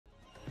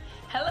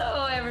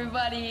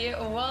everybody,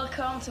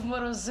 welcome to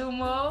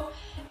Motosumo.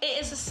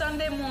 It is a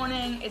Sunday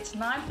morning, it's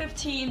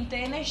 9:15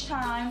 Danish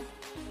time,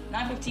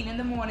 9:15 in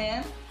the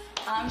morning.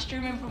 I'm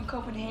streaming from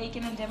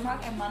Copenhagen in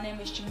Denmark and my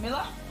name is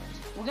Jamilla.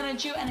 We're gonna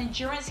do an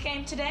endurance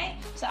game today,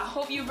 so I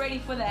hope you're ready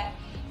for that.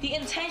 The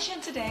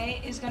intention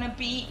today is gonna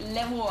be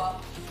level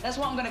up. That's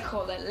what I'm gonna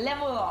call it,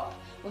 level up.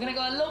 We're gonna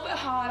go a little bit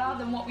harder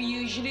than what we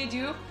usually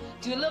do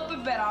a little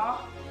bit better,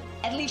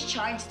 at least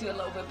trying to do a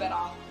little bit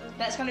better.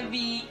 That's gonna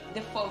be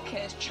the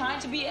focus, trying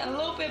to be a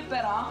little bit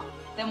better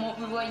than what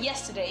we were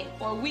yesterday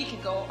or a week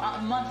ago or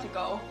a month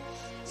ago.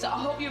 So I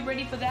hope you're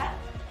ready for that.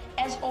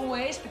 As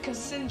always, because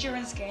it's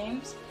endurance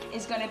games,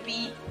 it's gonna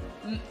be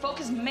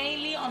focused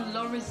mainly on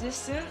low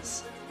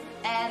resistance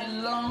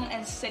and long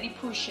and steady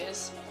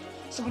pushes.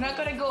 So we're not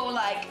gonna go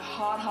like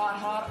hard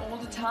all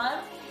the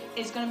time.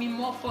 It's gonna be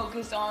more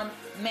focused on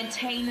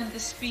maintaining the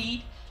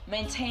speed,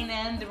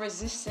 maintaining the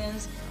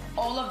resistance,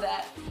 all of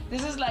that.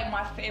 This is like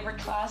my favorite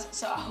class,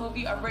 so I hope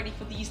you are ready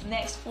for these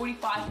next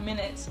 45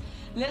 minutes.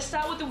 Let's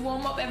start with the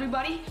warm-up,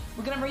 everybody.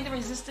 We're gonna bring the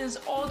resistance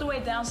all the way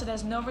down so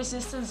there's no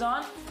resistance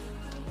on.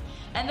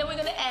 And then we're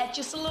gonna add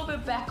just a little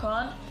bit back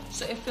on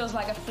so it feels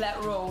like a flat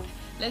road.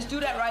 Let's do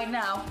that right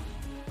now.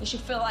 It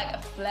should feel like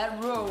a flat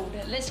road.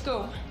 Let's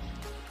go.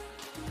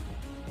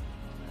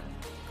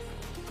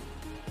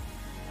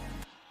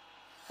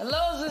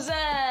 Hello,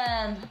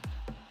 Suzanne.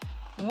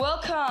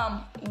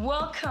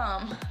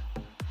 Welcome.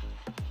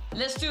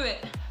 Let's do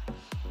it.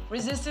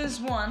 Resistance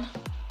 1.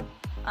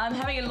 I'm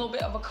having a little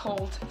bit of a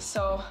cold,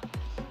 so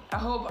I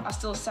hope I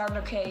still sound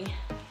okay.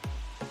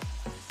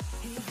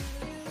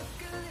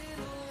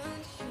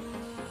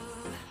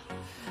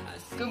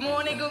 Good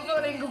morning.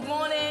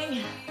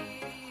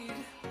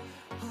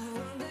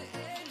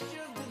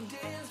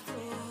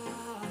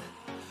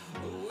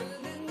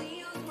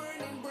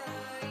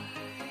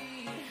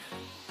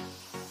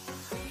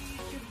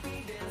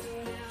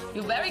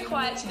 You're very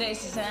quiet today,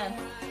 Suzanne.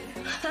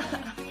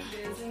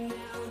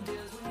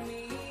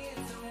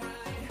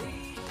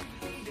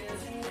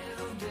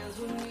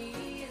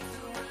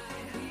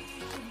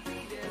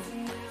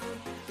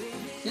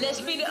 Let's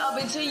speed it up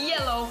into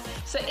yellow.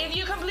 So if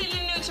you're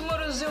completely new to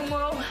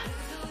Motosumo,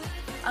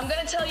 I'm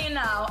gonna tell you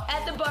now,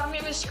 at the bottom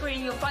of your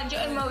screen, you'll find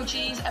your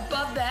emojis.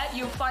 Above that,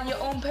 you'll find your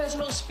own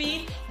personal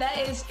speed. That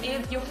is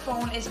if your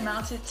phone is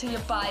mounted to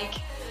your bike.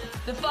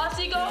 The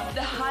faster you go,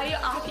 the higher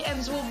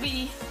RPMs will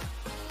be.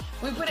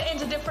 We put it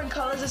into different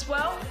colors as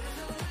well,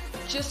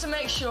 just to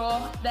make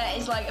sure that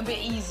it's like a bit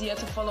easier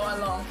to follow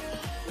along.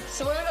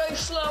 So when we're going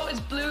slow,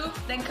 it's blue,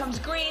 then comes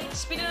green,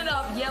 speeding it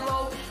up,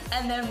 yellow,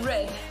 and then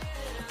red.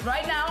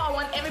 Right now, I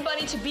want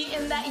everybody to be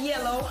in that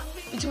yellow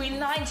between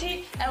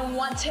 90 and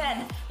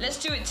 110. Let's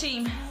do it,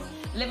 team.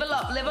 Level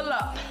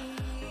up.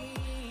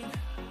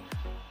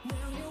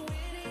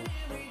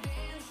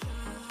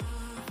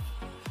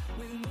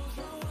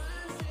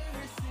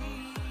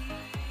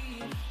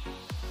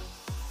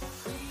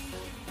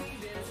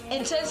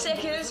 In 10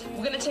 seconds,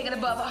 we're gonna take it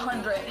above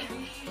 100.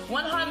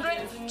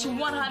 100 to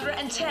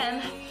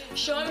 110,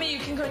 showing me you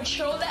can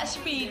control that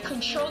speed,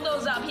 control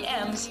those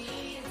RPMs.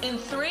 In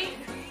 3,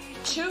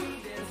 2,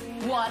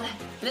 1,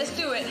 let's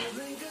do it.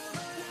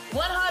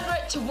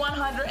 100 to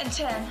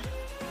 110.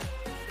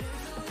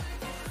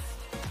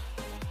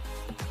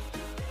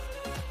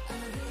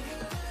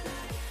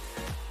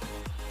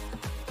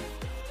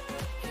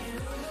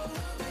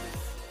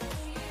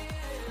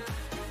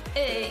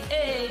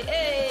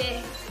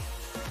 Hey.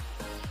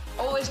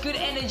 Always good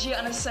energy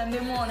on a Sunday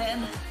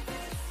morning.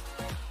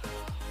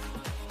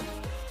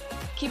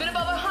 Keep it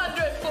above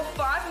 100 for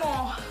 5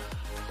 more.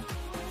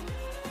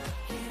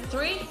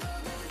 3,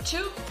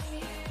 2,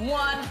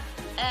 1,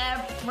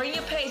 and bring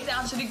your pace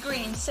down to the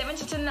green.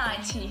 70 to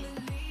 90.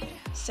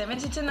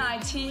 70 to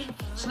 90.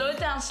 Slow it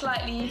down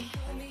slightly.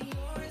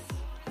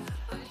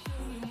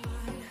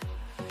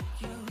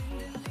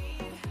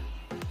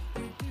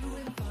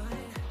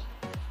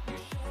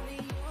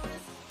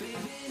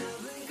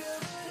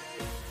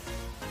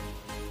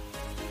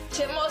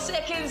 More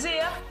seconds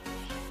here.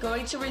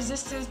 Going to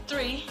resistance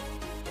 3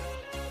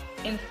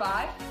 in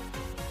 5.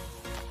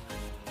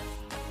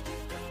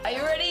 Are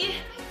you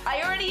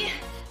ready?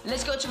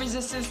 Let's go to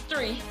resistance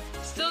 3.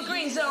 Still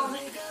green zone.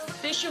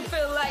 This should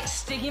feel like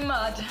sticky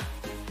mud.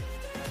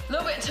 A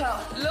little bit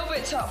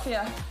tough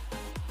here.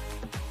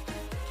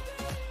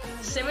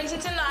 70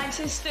 to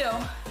 90 still.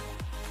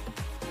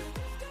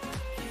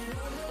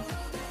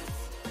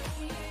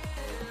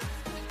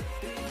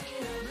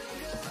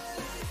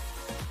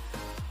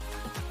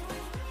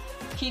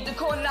 Keep the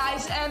core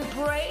nice and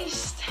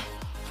braced.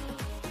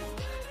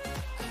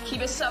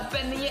 Keep it soft,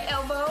 bending your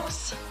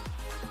elbows.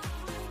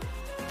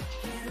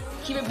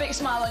 Keep a big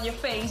smile on your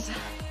face.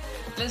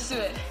 Let's do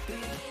it.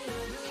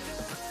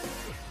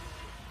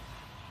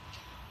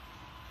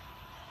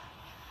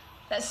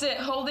 That's it,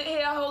 hold it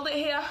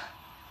here.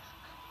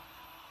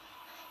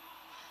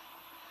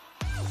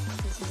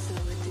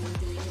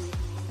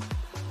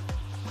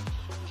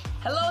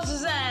 Hello,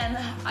 Suzanne,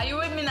 are you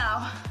with me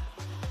now?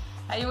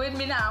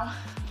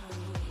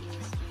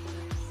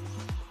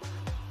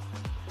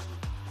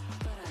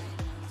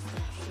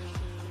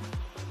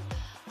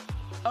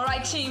 All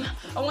right, team,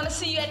 I want to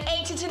see you at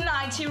 80 to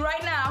 90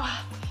 right now.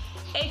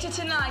 80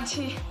 to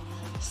 90.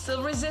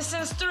 Still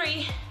resistance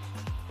 3.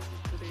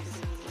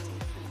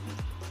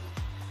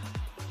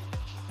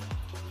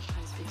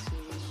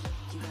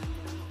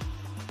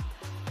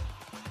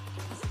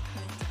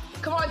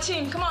 Come on,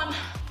 team, come on.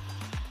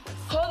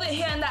 Hold it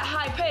here in that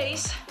high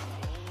pace.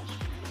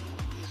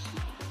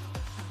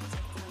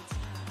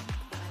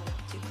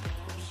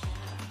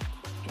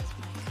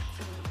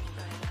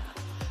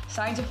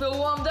 Starting to feel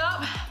warmed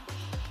up.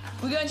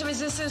 We're going to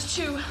resistance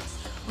 2.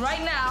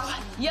 Right now,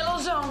 yellow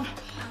zone,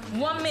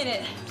 1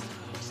 minute.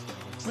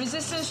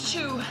 Resistance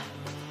 2,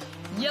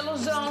 yellow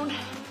zone.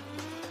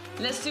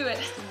 Let's do it.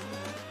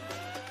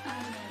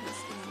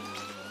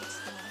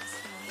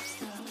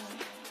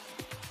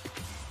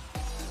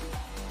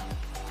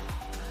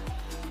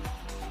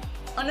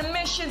 On a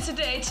mission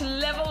today to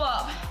level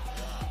up,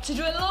 to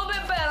do a little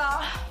bit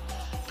better,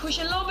 push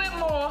a little bit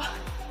more.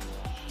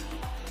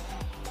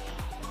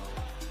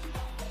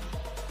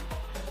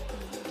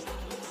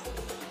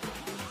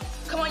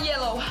 Come on,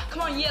 yellow.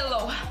 Come on,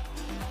 yellow.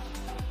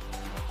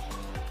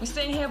 We're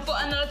staying here for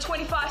another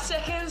 25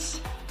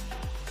 seconds.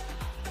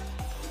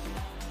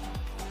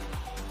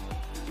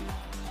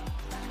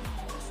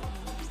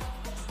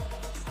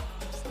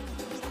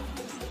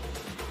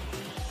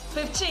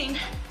 $15.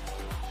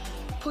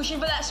 Pushing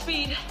for that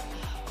speed.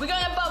 We're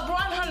going above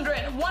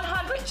 100.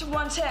 100 to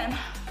 110.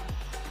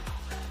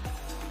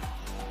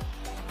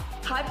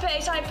 High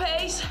pace, high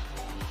pace.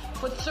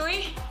 For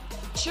 3,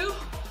 2,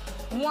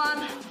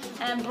 1.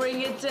 And bring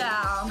it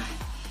down.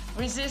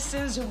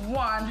 Resistance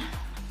 1.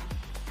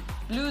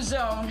 Blue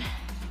zone.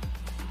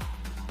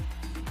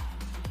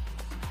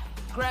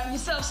 Grab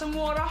yourself some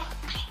water.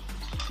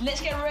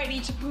 Let's get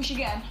ready to push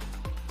again.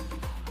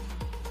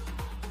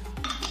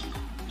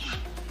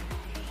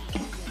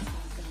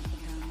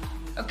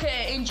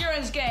 Okay,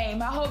 endurance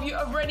game. I hope you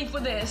are ready for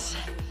this.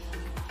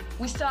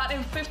 We start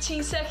in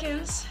 15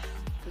 seconds.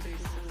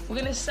 We're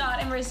gonna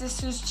start in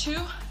resistance 2.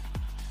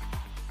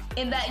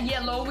 In that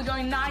yellow, we're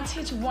going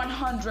 90 to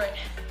 100.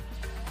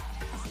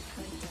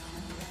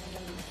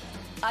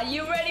 Are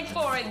you ready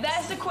for it?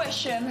 That's the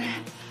question.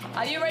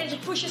 Are you ready to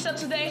push yourself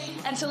today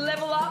and to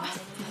level up?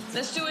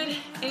 Let's do it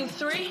in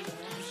 3,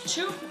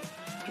 2,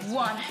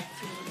 1.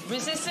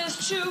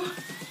 Resistance 2,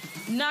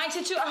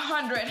 90 to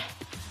 100.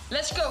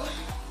 Let's go.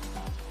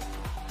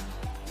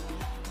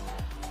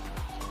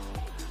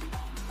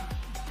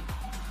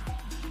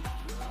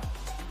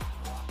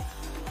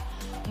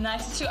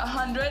 $90 to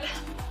 100.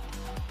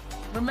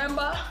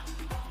 Remember,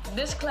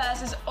 this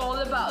class is all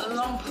about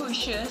long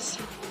pushes.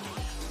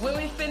 When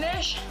we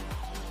finish,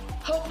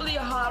 hopefully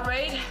your heart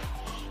rate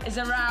is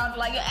around,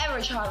 like your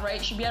average heart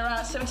rate should be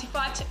around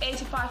 75 to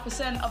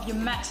 85% of your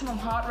maximum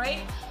heart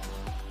rate.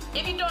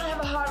 If you don't have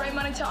a heart rate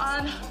monitor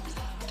on,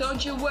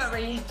 don't you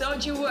worry,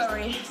 don't you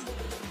worry.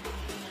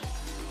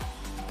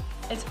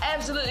 It's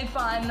absolutely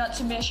fine not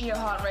to measure your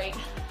heart rate.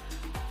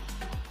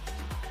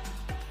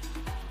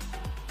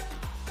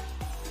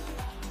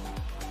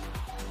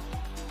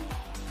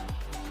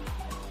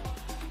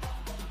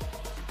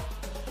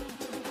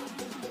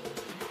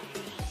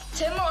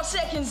 More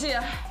seconds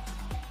here.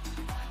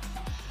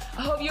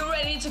 I hope you're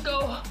ready to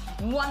go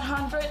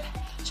 100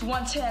 to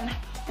 110.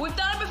 We've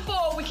done it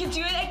before, we can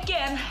do it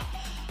again.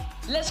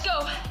 Let's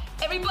go.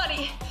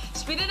 Everybody,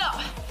 speed it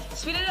up.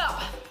 Speed it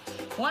up.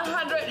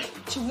 100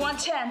 to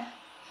 110.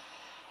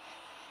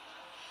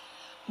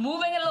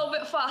 Moving a little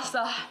bit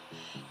faster.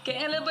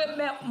 Getting a little bit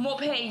more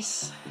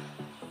pace.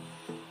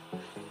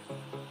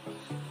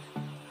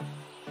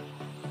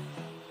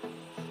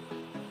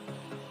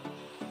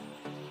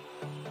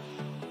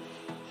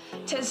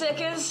 Ten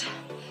seconds.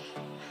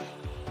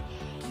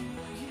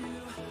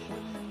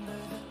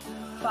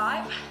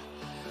 5,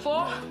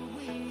 4,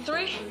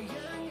 3,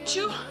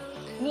 2,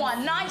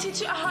 1. 90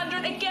 to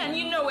 100 again,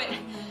 you know it.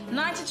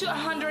 90 to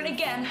 100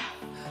 again.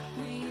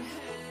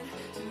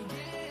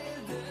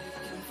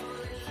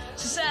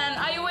 Suzanne,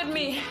 are you with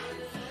me?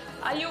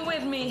 Are you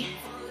with me?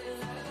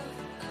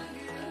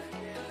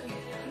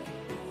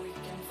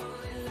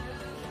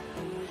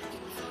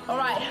 All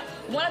right,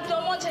 what I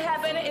don't want to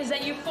happen is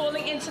that you're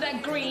falling into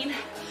that green.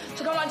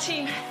 So come on,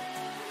 team,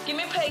 give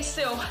me pace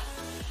still.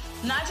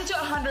 90 to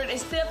 100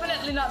 is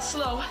definitely not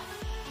slow.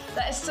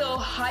 That is still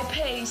high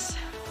pace.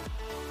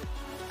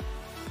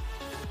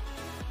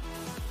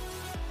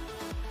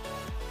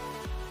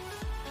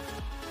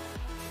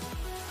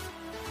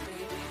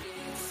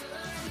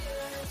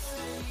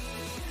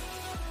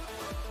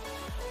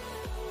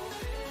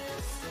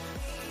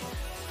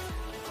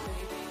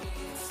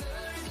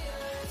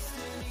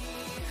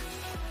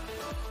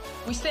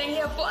 We're staying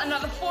here for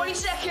another 40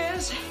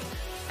 seconds.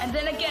 And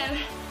then again,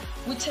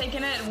 we're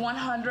taking it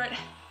 100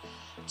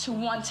 to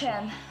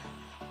 110.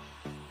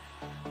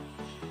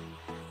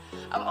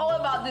 I'm all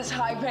about this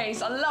high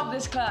pace. I love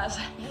this class.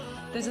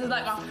 This is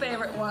like my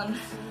favorite one.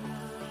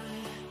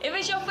 If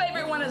it's your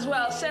favorite one as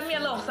well, send me a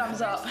little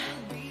thumbs up.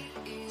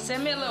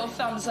 Send me a little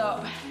thumbs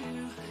up.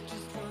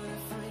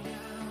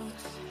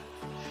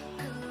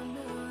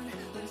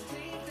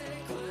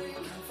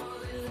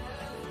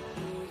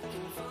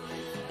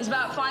 It's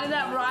about finding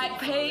that right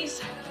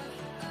pace,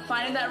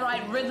 finding that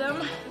right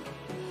rhythm,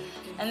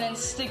 and then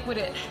stick with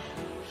it.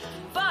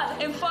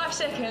 But in 5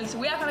 seconds,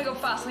 we are gonna go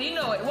faster. You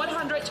know it.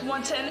 100 to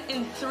 110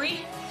 in 3,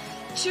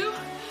 2,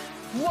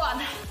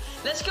 1.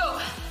 Let's go.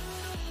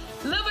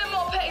 A little bit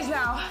more pace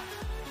now.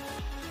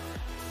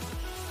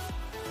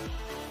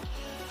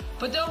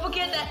 But don't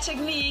forget that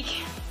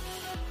technique.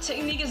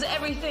 Technique is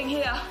everything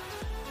here.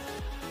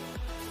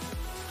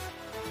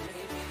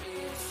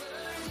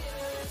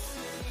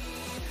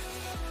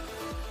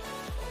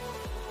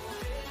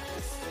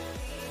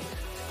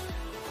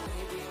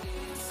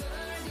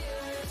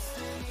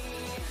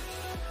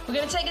 We're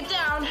gonna take it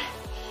down.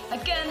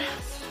 Again,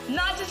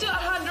 90 to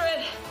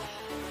 100.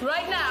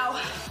 Right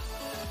now,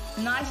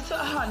 90 to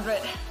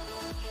 100.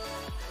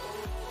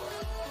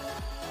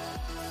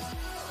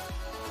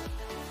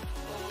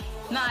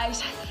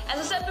 Nice. As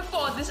I said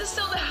before, this is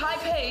still the high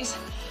pace.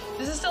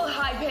 This is still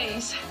high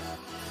pace.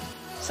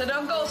 So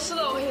don't go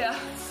slow here.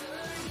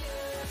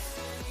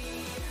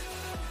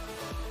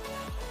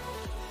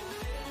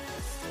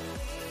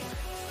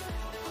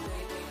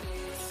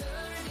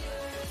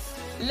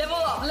 Level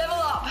up, level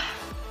up.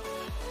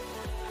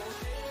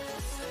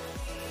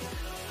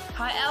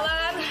 Hi,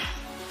 Ellen.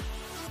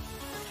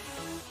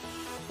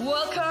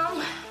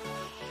 Welcome.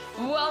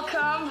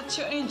 Welcome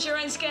to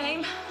Endurance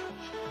Game.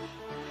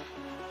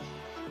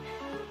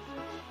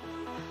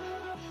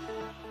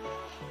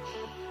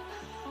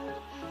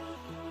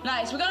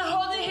 Nice, we're gonna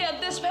hold it here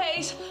at this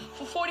pace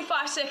for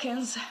 45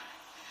 seconds.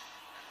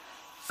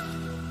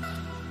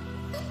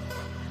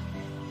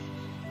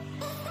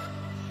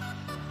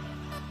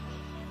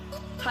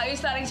 How are you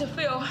starting to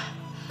feel?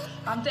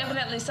 I'm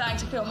definitely starting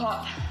to feel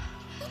hot.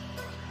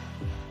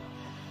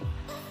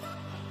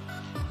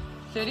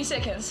 30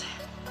 seconds.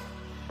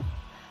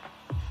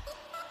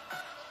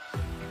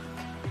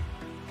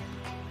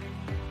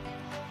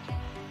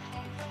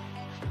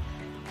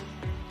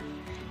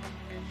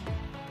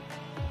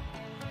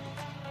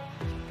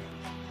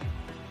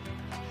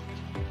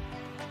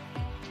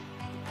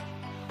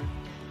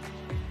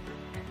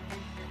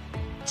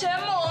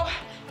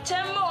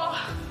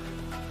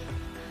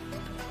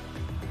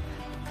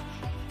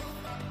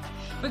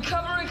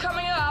 Recovery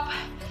coming up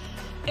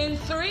in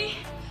 3,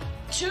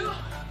 2,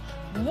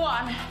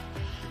 1.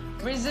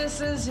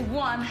 Resistance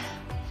 1.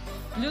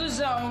 Blue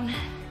zone.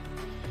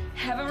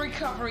 Have a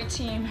recovery,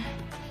 team.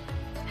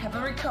 Have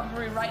a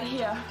recovery right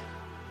here.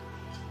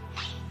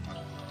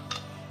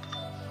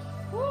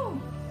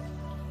 Woo.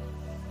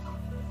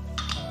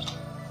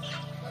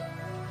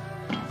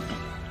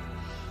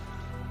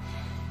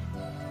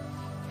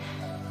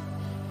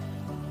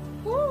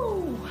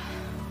 Woo.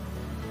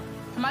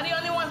 Am I the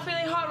only one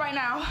feeling hot right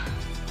now?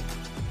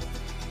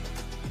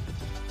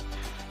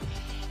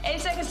 8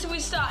 seconds till we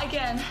start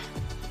again.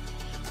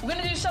 We're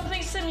gonna do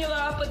something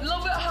similar, but a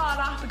little bit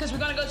harder because we're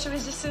gonna go to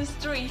resistance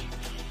 3.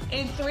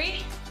 In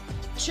 3,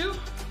 2,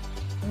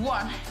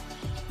 1.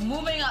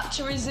 Moving up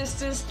to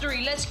resistance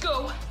 3. Let's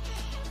go.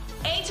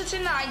 80 to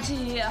 90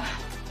 here.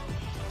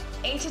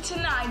 80 to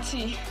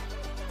 90.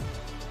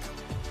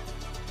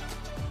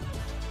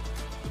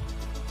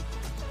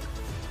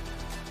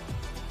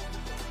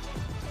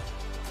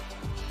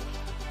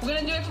 We're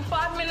gonna do it for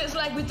 5 minutes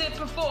like we did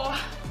before.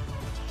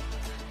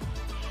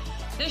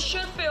 This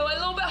should feel a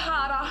little bit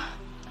harder.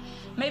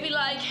 Maybe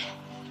like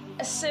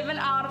a 7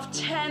 out of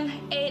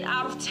 10, 8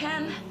 out of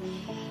 10,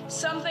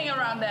 something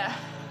around there.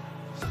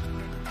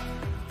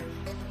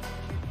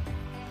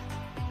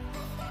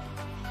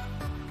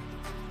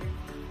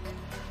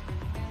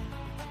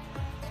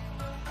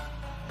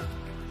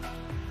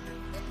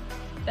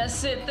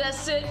 That's it,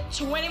 that's it.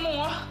 20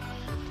 more.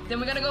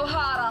 Then we're gonna go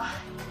harder.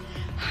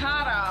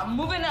 Harder,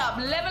 moving up,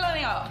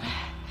 leveling up.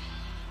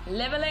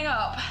 Leveling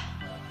up.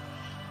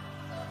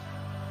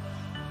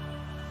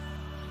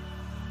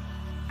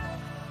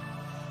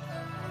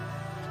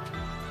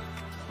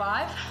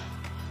 5,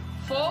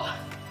 4,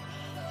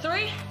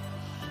 3,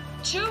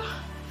 2,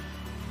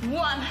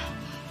 1.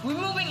 We're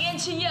moving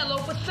into yellow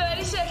for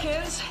 30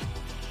 seconds.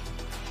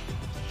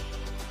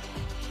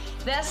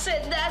 That's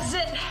it, that's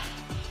it.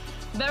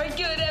 Very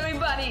good,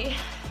 everybody.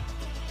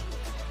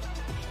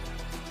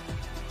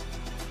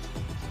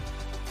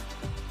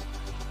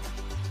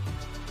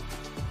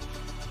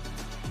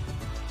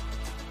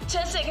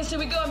 Ten seconds till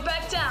we're going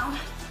back down.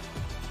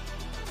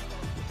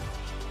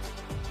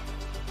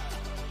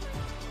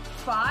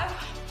 5,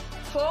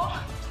 4,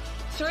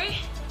 3,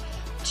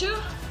 2,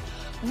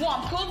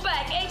 1. Pull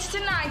back, 80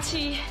 to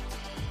 90.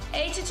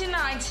 80 to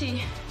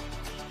 90.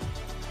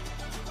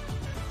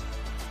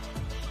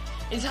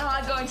 It's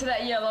hard going to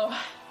that yellow,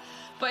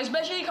 but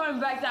especially coming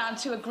back down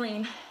to a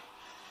green.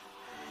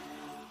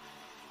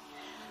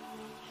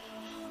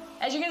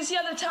 As you can see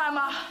on the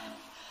timer,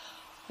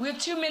 we're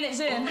 2 minutes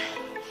in,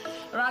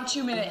 around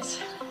 2 minutes.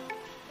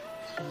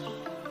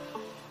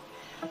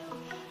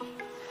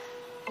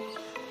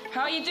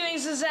 How are you doing,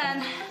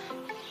 Suzanne?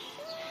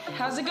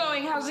 How's it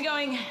going? How's it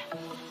going?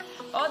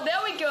 Oh,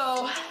 there we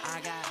go.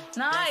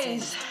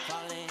 Nice.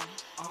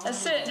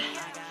 That's it.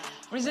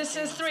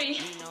 Resistance 3.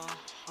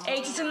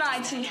 80 to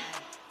 90.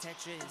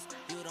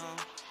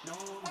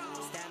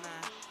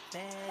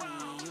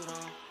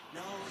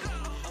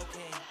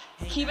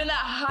 Keeping that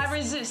high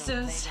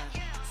resistance.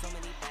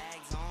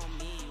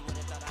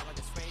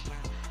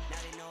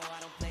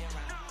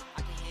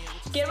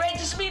 Get ready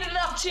to speed it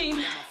up,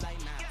 team.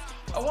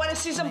 I want to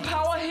see some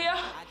power here.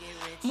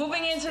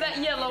 Moving into that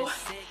yellow.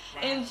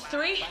 In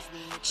 3,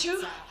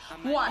 2,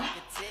 1.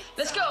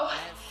 Let's go.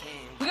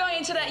 We're going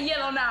into that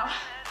yellow now.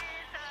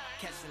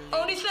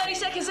 Only 30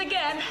 seconds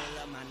again.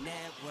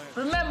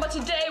 Remember,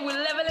 today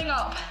we're leveling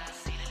up.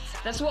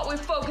 That's what we're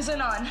focusing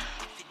on.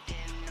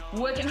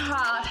 Working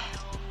hard.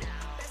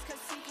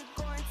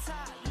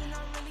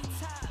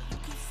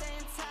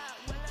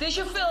 This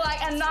should feel like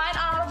a 9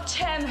 out of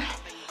 10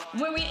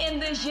 when we're in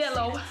this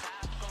yellow.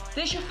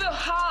 This should feel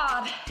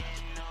hard.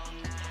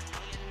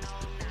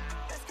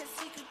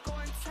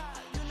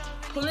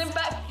 Pulling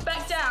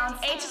back down,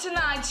 80 to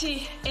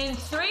 90 in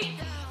 3,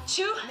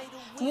 2,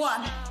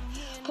 1.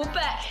 Pull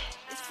back,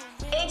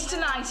 80 to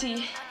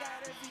 90.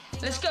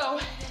 Let's go.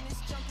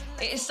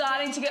 It is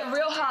starting to get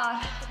real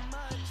hard.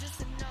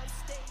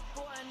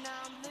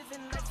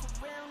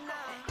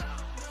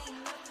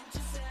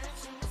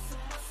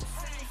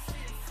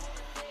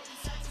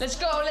 Let's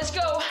go, let's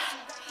go.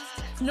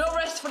 No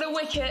rest for the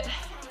wicked.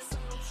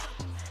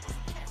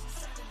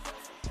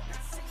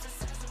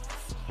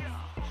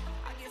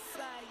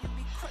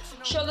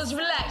 Shoulders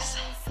relax.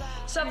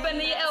 Stop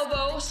bending your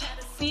elbows.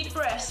 Deep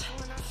breaths.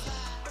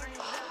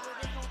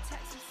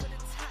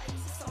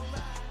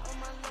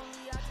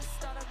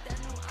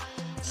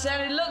 So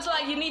it looks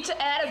like you need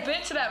to add a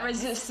bit to that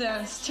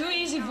resistance. Too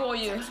easy for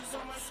you.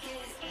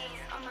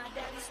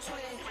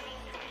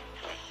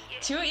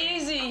 Too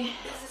easy.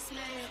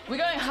 We're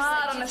going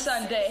hard on a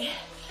Sunday.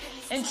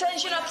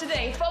 Intention up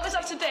today, focus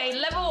up today,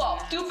 level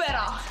up, do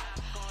better.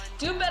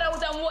 Do better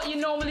than what you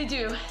normally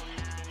do.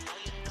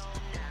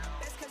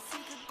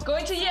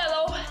 Going to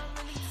yellow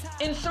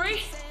in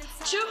 3,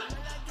 2,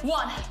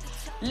 1.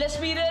 Let's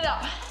speed it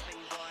up.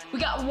 We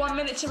got 1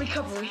 minute to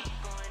recovery.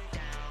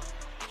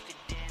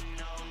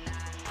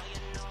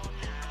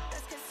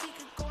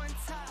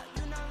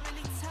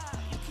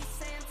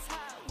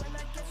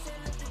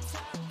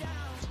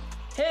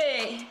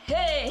 Hey,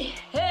 hey,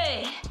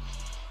 hey.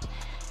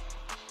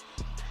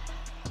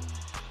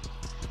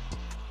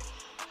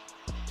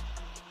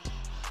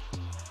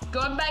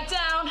 Going back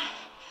down.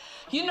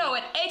 You know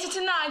it, 80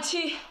 to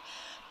 90.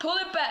 Pull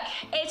it back,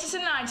 80 to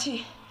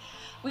 90.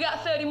 We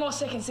got 30 more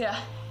seconds here.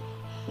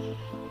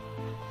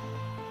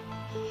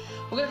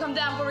 We're gonna come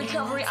down for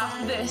recovery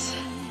after this.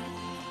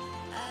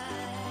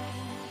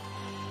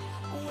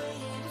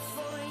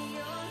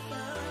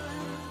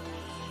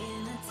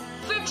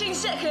 "15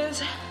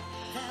 seconds.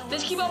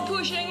 Let's keep on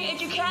pushing.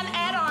 If you can,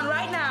 add on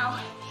right now.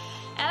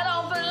 Add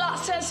on for the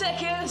last 10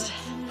 seconds.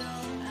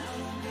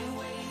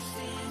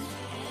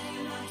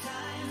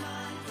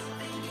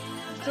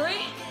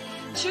 Three,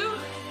 2,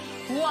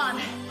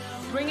 1.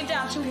 Bring it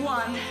down to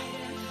 1.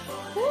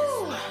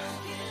 Woo.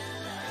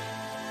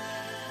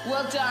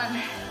 Well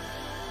done.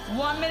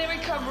 1 minute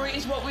recovery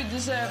is what we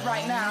deserve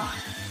right now.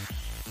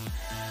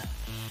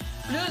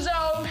 Blue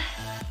zone.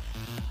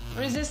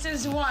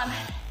 Resistance 1.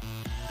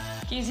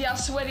 Can you see how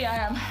sweaty I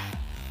am?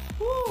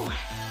 Woo.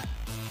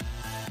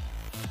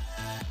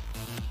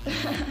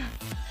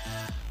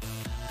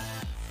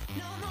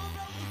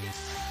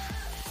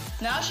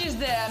 Now she's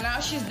there, now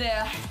she's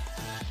there.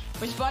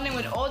 Responding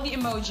with all the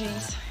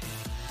emojis.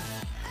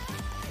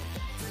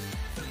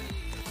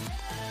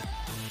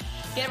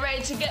 Get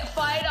ready to get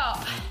fired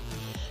up.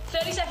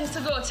 30 seconds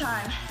to go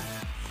time.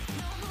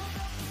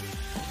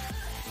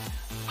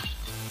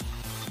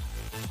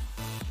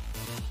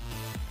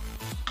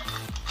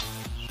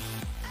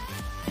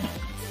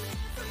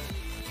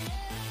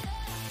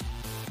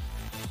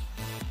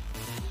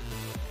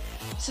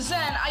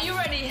 Suzanne, are you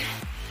ready?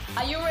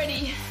 Are you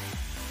ready?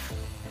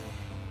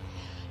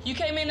 You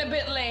came in a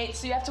bit late,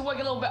 so you have to work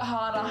a little bit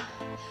harder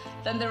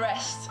than the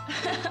rest.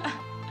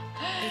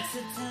 It's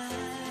a time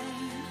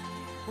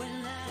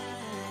when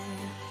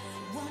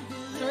I won't be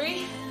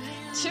 3,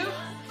 2,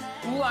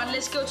 1.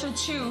 Let's go to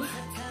 2.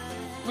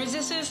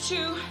 Resistance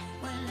 2.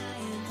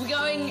 We're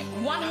going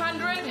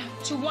 100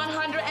 to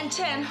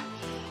 110.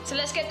 So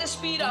let's get the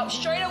speed up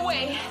straight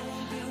away.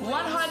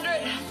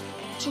 100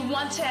 to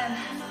 110.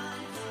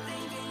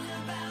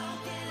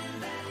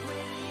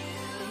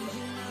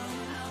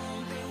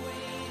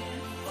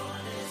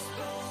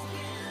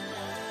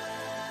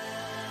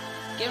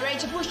 Get ready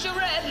to push the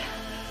red.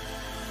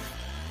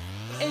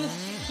 In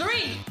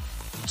 3,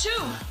 2,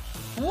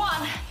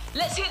 1.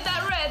 Let's hit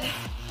that red.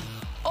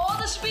 All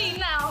the speed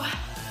now.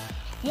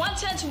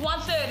 110 to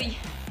 130.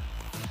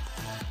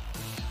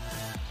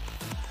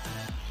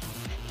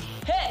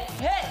 Hey,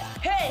 hey,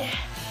 hey.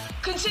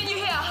 Continue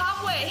here,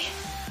 halfway.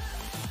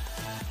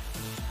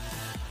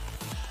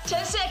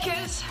 10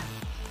 seconds.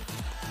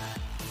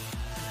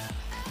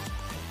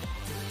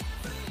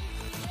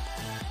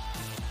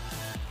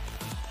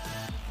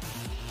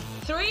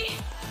 Three,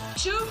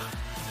 2,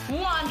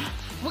 1.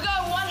 We're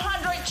going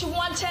 100 to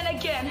 110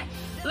 again.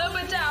 A little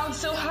bit down,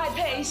 still high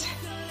pace.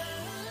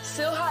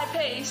 Still high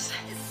pace.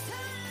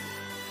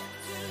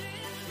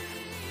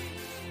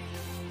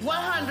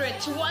 100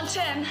 to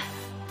 110.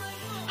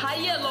 High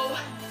yellow.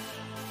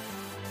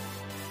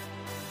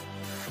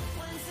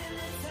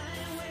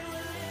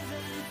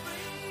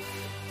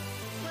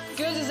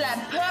 Good,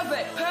 Suzanne.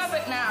 Perfect,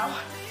 perfect now.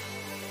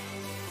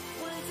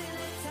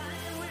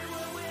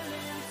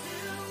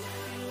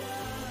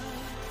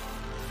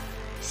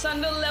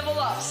 Sunday level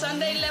up,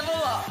 Sunday level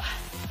up.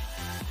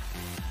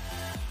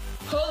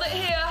 Hold it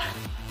here.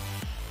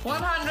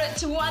 100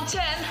 to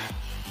 110.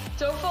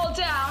 Don't fall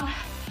down.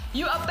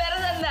 You are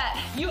better than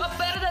that. You are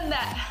better than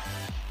that.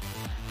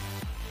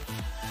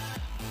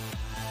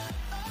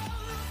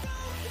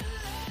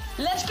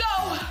 Let's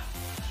go.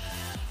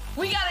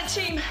 We got it,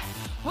 team.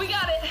 We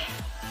got it.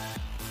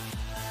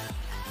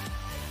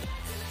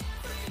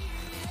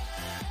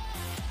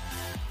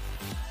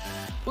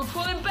 We're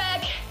pulling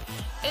back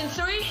in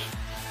 3,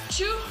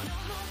 2,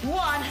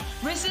 1.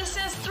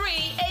 Resistance 3,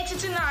 80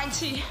 to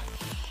 90.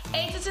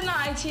 80 to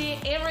 90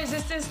 in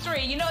resistance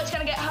 3. You know it's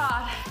gonna get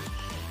hard.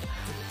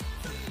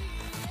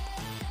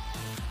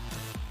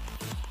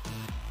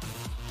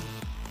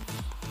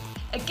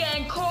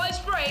 Again, core is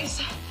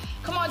brace.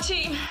 Come on,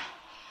 team.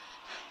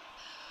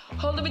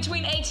 Hold it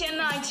between 80 and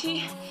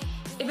 90.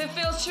 If it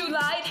feels too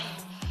light,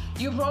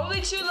 you're probably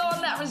too low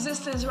on that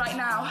resistance right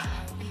now.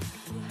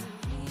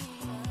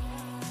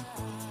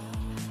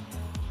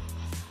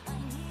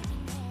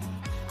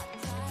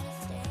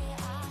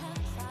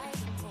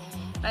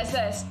 That's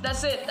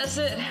it, that's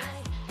it.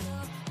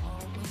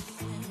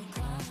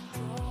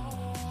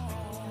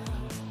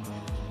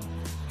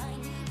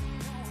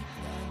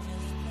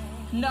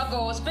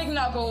 Knuckles, big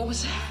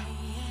knuckles.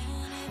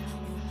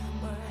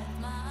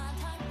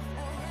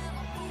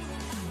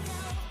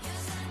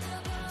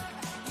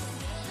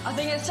 I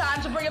think it's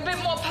time to bring a bit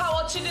more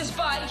power to this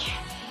bike.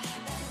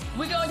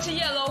 We're going to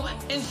yellow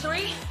in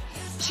 3,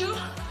 2,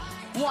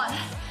 1.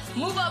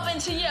 Move up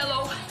into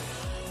yellow.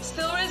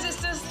 Still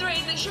resistance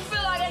 3. This should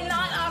feel like a 9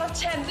 out of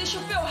 10. This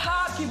should feel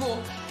hard,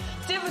 people.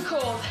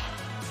 Difficult.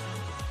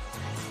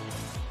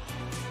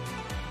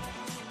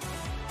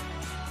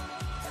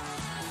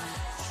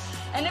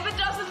 And if it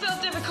doesn't feel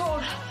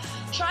difficult,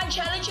 try and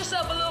challenge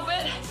yourself a little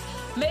bit.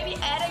 Maybe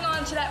adding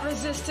on to that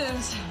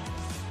resistance.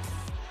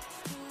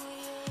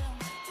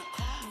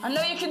 I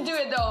know you can do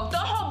it though.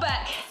 Don't hold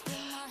back.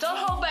 Don't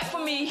hold back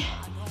for me.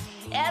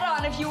 Add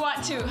on if you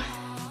want to.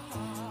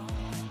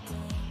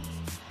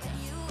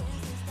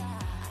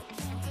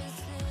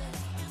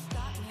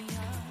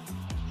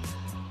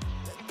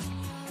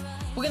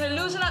 We're gonna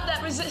loosen up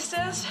that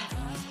resistance.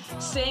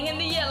 Staying in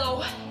the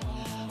yellow.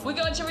 We're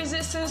going to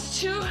resistance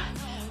 2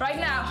 right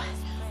now.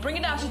 Bring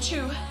it down to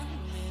 2.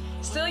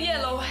 Still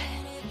yellow.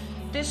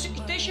 This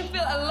should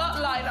feel a lot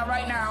lighter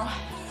right now.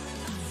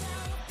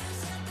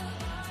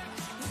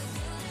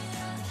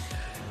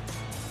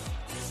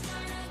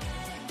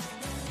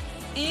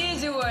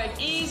 Easy work,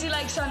 easy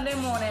like Sunday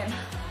morning.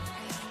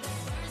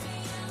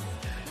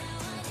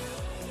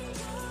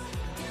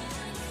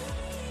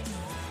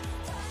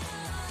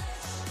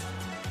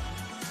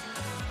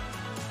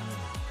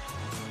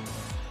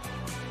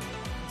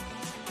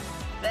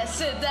 That's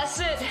it, that's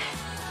it.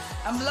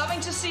 I'm loving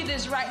to see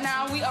this right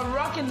now. We are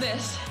rocking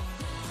this.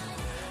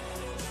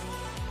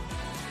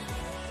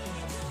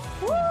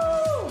 Woo!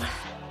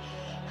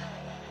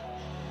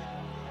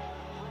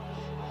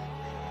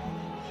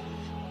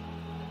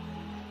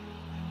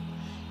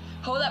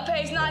 Hold that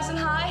pace nice and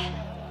high.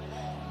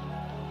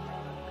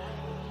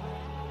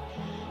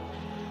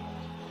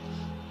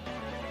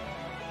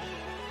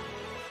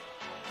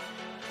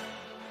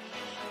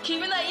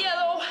 Keeping that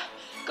yellow.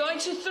 Going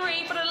to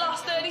 3 for the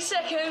last 30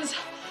 seconds.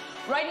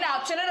 Right now,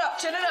 turn it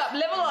up,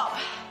 level up.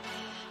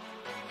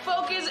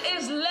 Focus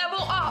is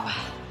level up.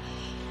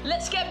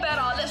 Let's get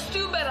better, let's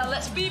do better,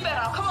 let's be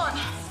better. Come on.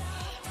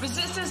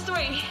 Resistance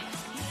 3.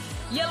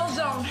 Yellow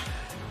zone.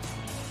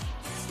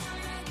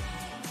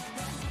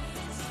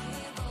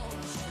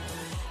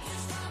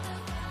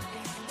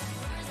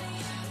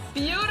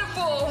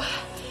 Beautiful.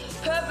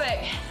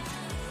 Perfect.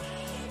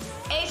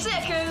 8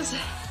 seconds.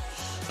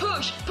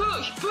 Push,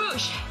 push,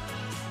 push.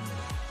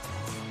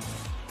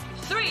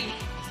 3,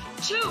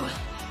 2,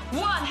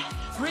 1.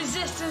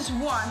 Resistance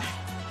 1.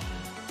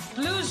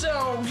 Blue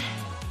zone.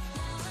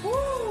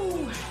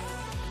 Woo!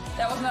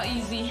 That was not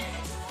easy.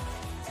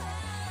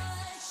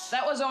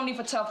 That was only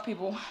for tough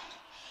people.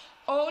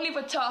 Only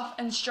for tough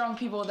and strong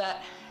people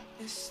that.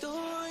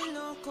 Estoy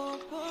loco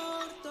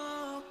por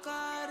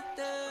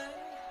tocarte,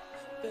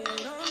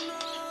 pero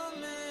no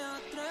me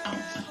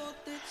atrevo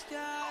a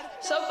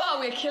textearte. So far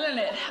we're killing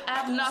it. I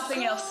have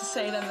nothing else to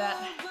say than that.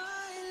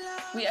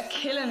 We are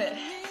killing it.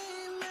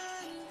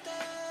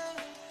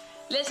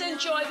 Let's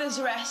enjoy this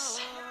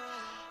rest.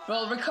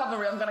 Well,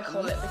 recovery I'm gonna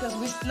call it, because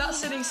we're not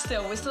sitting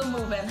still, we're still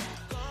moving.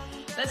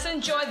 Let's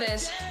enjoy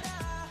this.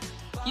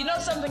 You know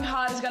something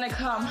hard is gonna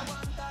come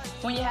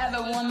when you have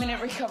a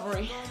 1-minute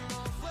recovery.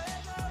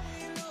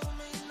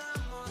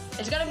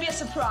 It's gonna be a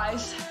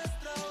surprise.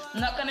 I'm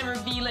not gonna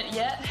reveal it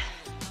yet,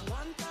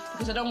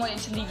 because I don't want you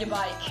to leave your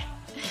bike.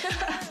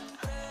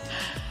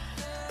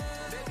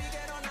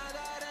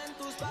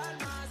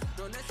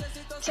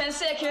 10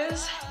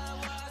 seconds.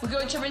 We're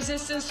going to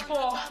resistance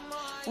 4.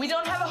 We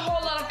don't have a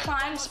whole lot of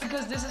climbs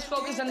because this is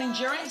focused on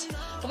endurance,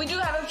 but we do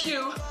have a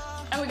few,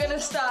 and we're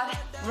gonna start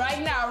right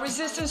now.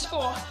 Resistance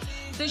 4.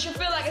 This should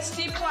feel like a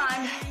steep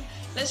climb.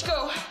 Let's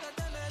go.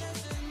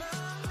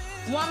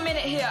 1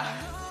 minute here.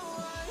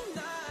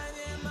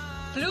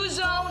 Blue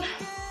zone,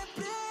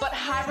 but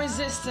high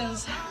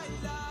resistance.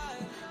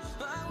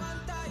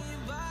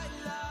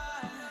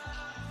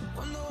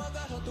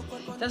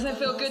 Doesn't it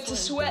feel good to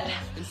sweat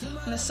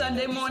on a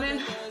Sunday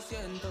morning?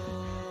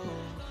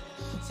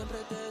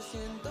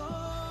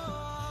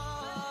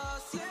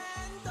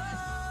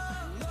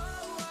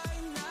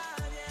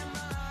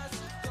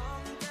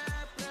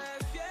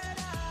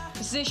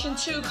 Position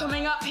 2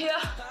 coming up here.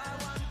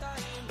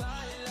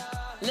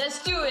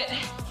 Let's do it.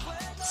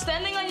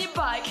 Standing on your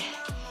bike,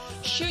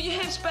 shoot your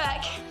hips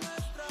back,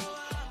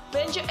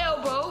 bend your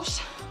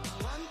elbows,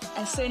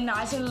 and stay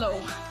nice and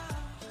low.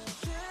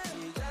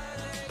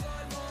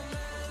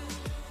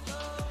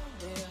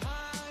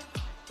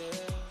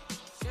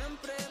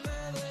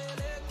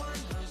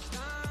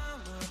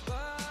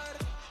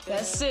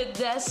 That's it,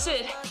 that's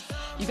it.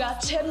 You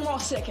got 10 more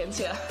seconds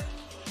here.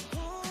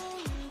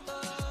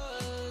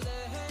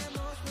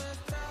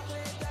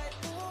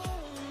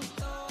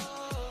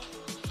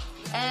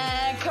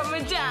 And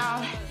coming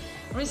down.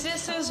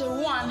 Resistance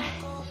 1.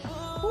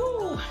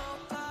 Woo.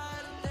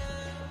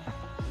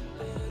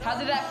 How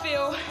did that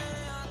feel?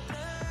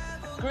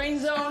 Green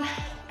zone.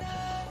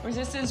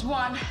 Resistance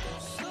 1.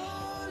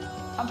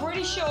 I'm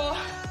pretty sure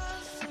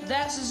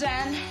that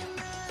Suzanne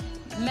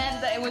meant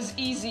that it was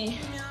easy.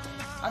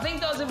 I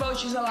think those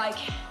emojis are like,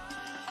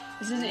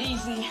 this is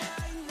easy.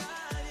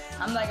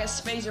 I'm like a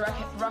space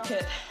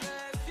rocket.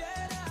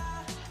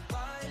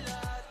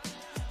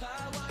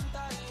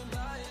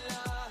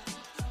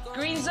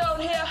 Green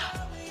zone here,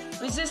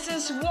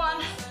 resistance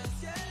 1.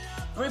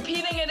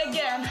 Repeating it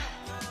again.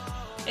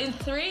 In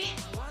 3,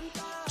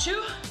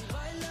 2,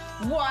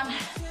 1.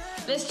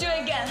 Let's do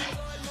it again.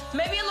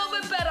 Maybe a little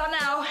bit better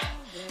now.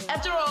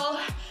 After all,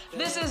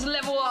 this is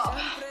level up.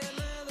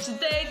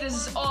 Today, this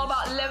is all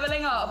about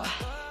leveling up.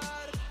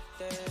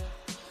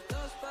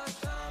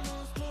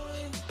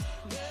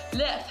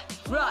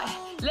 Left,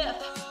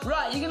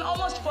 right. You can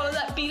almost follow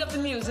that beat of the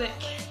music.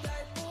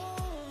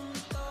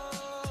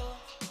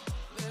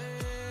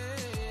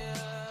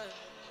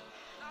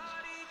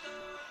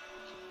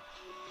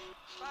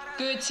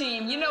 Good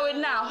team, you know it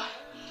now.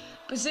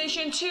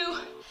 Position 2,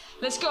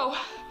 let's go.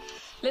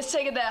 Let's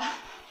take it there.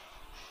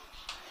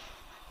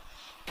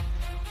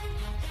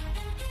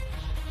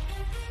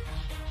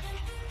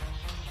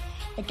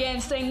 Again,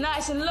 stay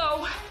nice and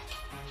low.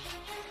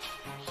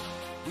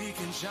 We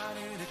can shine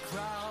in the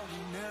crowd, we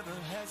never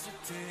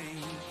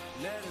hesitate.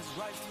 Let us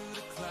rise through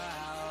the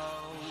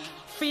cloud.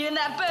 Feeling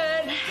that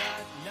burn.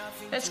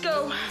 Let's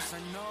go.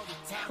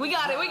 We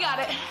got it. Let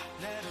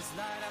us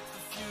light up the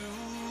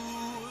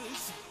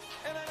fuse.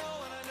 And I know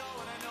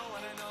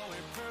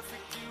we're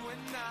perfect, you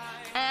and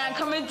I. And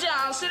coming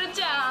down, sit it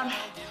down.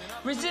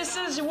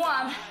 Resistance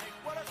 1.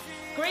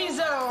 Green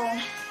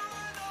zone.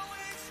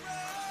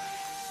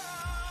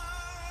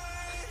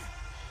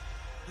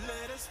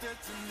 Let us start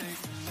to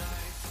make the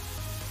night.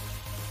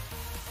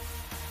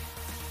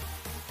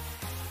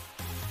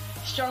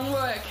 Strong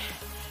work.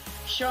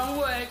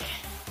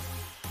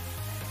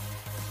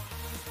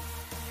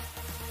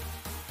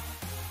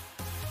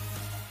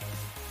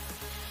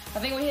 I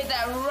think we hit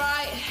that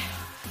right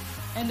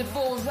in the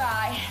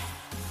bullseye.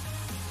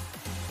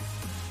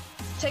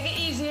 Take it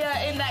easier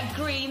in that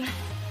green.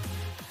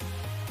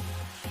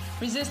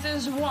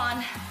 Resistance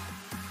 1.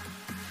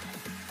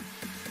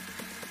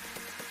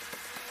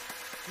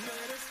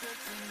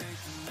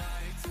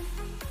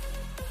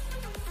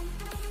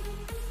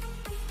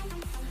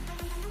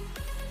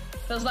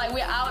 Feels like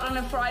we're out on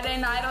a Friday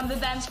night on the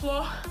dance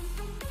floor.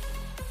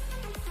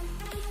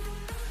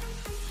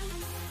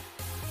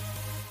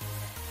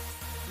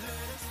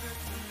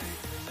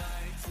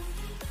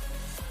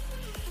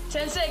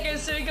 Ten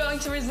seconds to going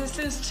to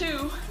resistance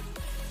 2.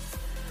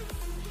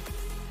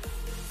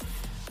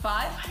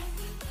 5,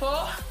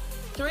 4,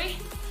 3,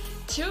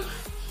 2,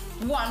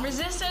 1.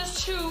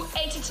 Resistance 2,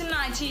 80 to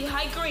 90.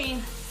 High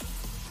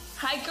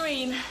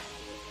green.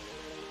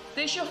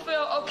 This should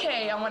feel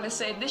okay, I want to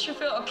say. This should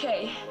feel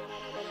okay.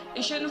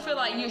 It shouldn't feel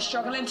like you're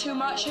struggling too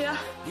much here.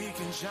 We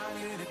can shine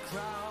in the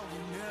crowd, we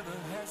never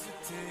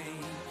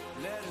hesitate.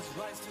 Let us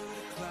rise to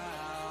the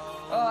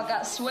cloud. Oh, I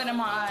got sweat in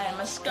my eye,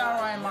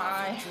 mascara in my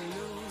eye.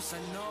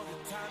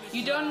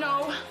 You don't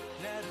know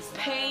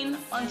pain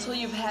until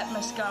you've had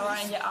mascara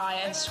in your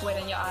eye and sweat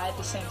in your eye at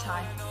the same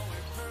time.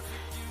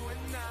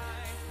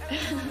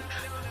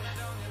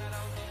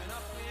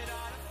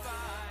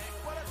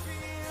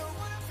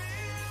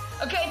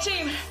 Okay,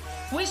 team,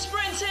 we're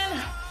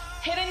sprinting,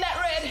 hitting that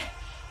red.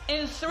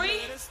 In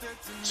 3,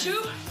 2,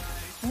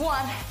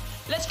 1.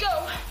 Let's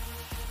go.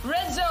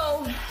 Red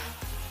zone.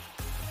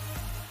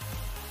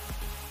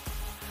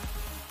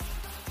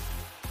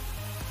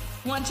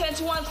 110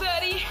 to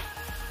 130.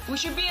 We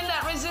should be in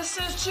that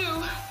resistance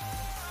too.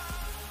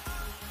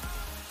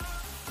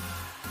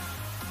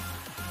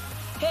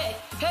 Hey,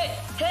 hey,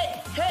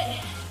 hey,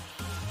 hey.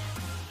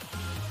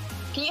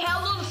 Can you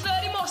handle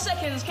 30 more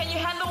seconds? Can you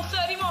handle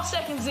 30 more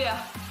seconds here?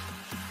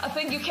 I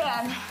think you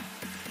can.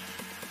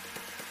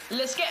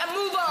 Let's get a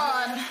move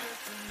on.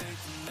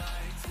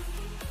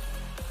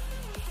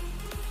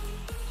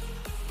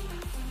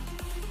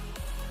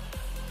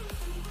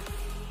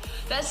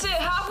 That's it,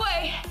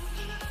 halfway.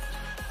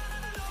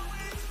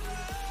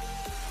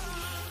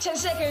 10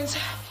 seconds.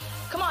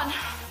 Come on.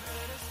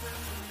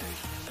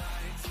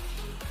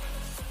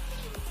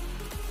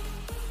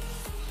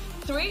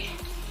 Three,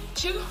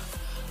 two,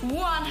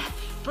 one.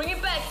 Bring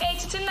it back.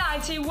 80 to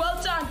 90.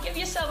 Well done. Give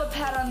yourself a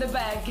pat on the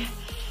back.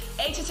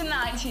 80 to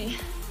 90.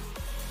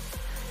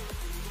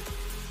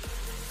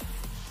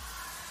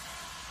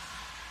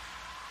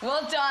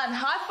 Well done.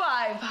 High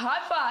five.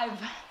 High five.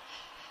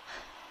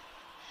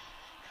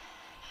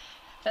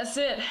 That's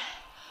it.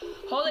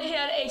 Hold it here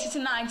at 80 to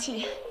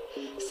 90.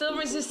 Still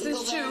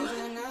resistance 2.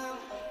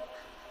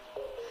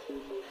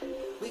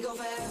 We go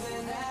forever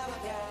and ever.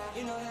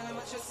 You know that I'm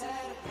much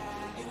sad.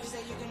 You say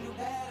you can do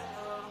better.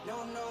 No,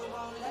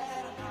 won't let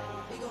her.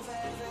 We go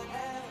forever and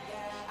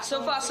ever.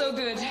 So far, so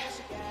good.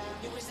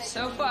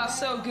 So far,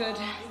 so good.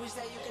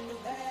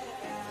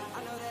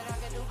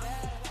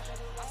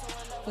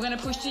 We're gonna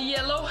push to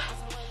yellow.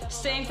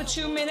 Staying for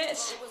 2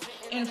 minutes.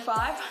 In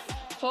 5,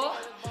 4,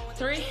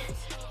 3,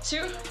 2,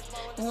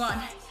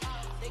 1.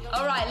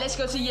 All right, let's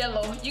go to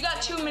yellow. You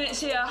got 2 minutes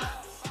here.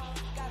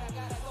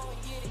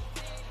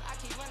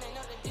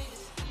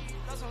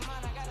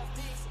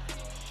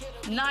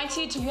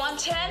 $90 to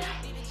 $110.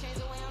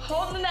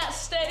 Holding that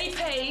steady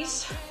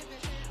pace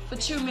for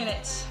 2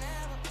 minutes.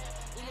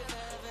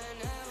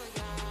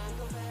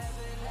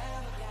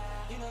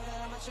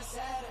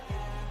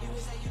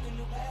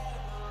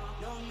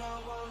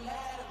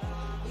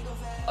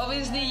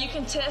 Obviously, you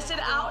can test it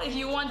out if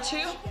you want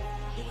to.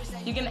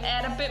 You can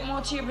add a bit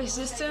more to your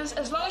resistance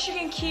as long as you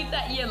can keep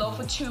that yellow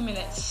for 2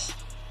 minutes.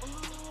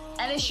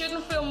 And it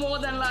shouldn't feel more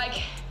than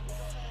like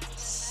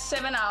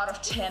 7 out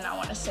of 10, I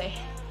want to say.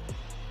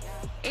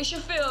 It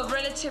should feel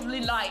relatively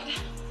light.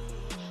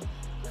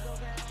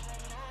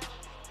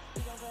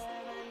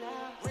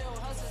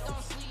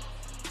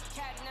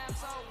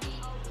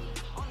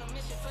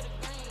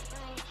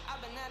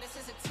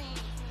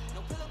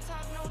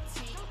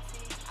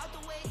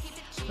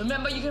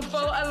 Remember, you can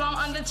follow along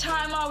on the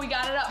timer. We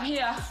got it up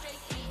here.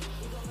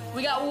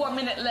 We got 1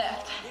 minute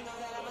left.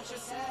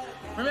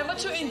 Remember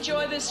to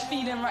enjoy this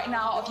feeling right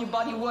now of your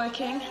body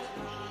working.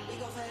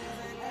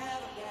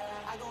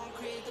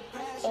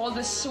 All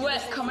the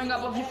sweat coming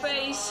up of your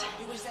face,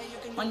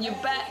 on your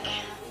back.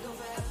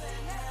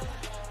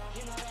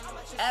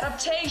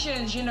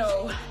 Adaptations, you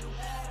know.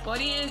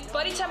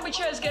 Body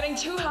temperature is getting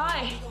too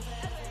high.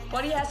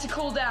 Body has to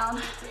cool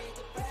down.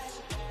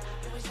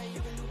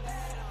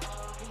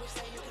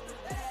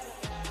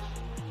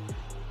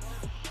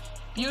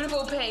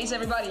 Beautiful pace,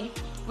 everybody.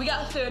 We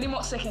got 30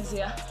 more seconds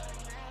here.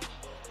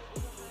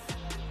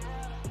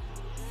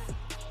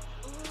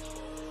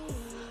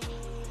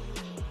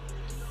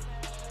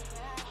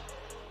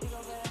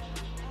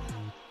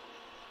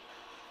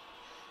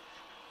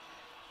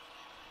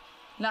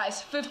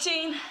 Nice,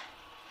 15.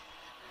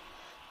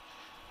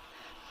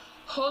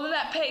 Holding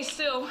that pace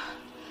still.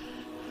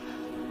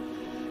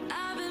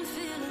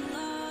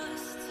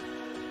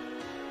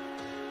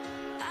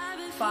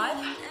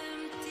 5,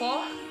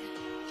 4,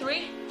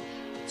 3,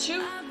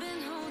 2,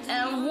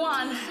 and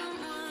 1.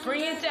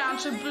 Bring it down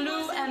to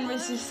blue and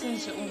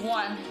resistance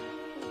 1.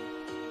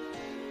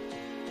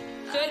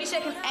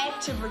 30-second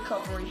active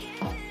recovery.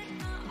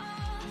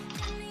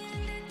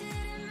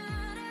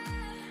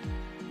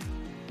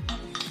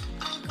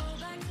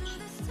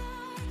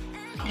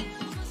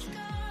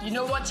 You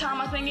know what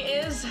time I think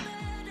it is?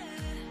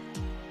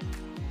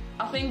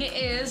 I think it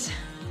is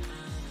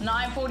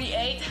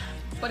 9:48,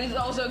 but it's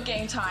also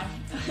game time.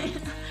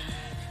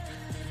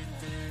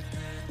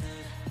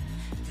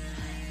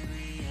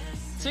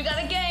 So we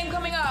got a game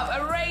coming up,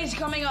 a race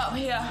coming up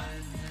here.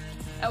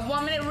 A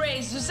 1 minute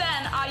race.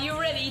 Suzanne, are you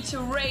ready to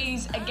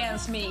race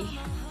against me?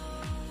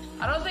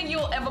 I don't think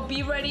you'll ever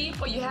be ready,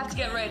 but you have to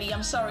get ready.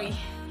 I'm sorry.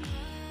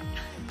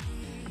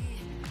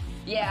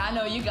 Yeah, I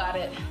know, you got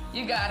it.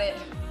 You got it.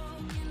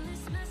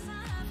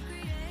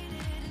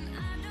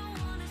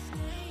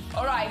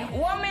 All right,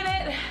 1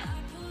 minute.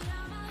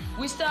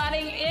 We're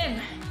starting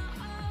in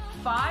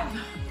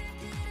 5,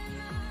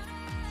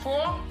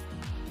 4,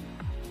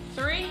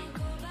 3,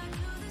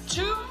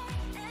 2,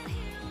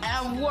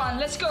 and 1.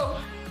 Let's go.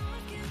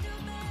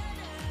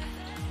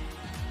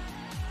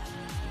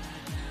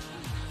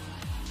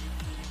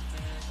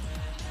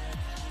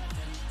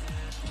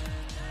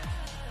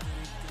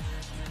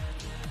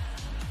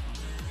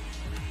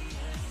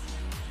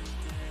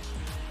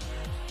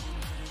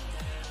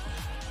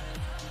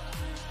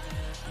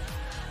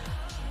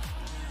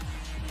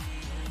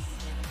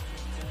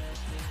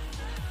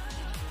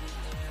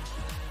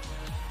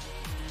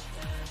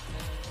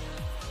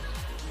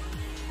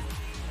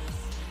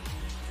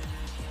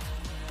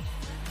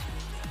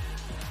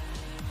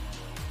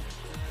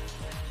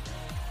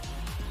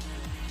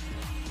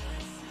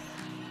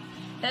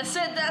 That's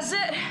it, that's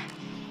it.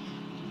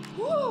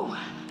 Woo!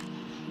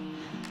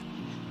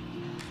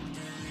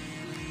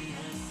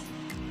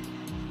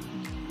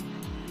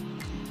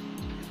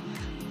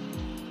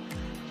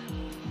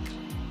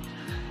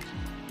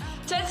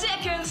 Ten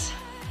seconds.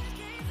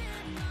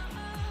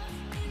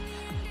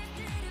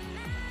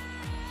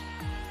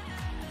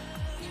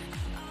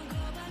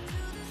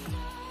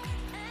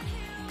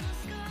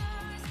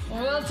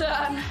 Well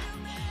done.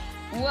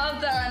 Well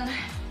done.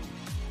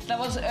 That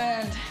was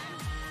earned.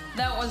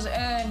 That was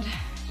earned.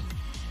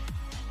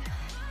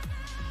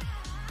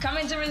 Come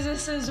into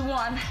resistance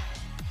 1.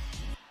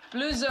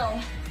 Blue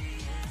zone.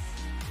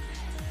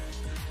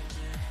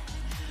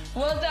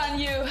 Well done,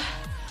 you.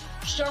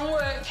 Strong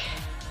work.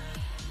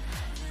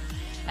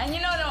 And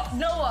you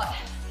know what?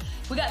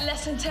 We got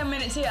less than 10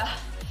 minutes here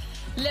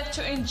left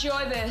to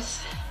enjoy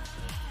this.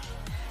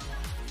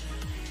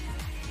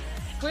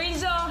 Green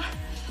zone,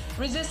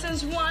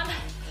 resistance 1,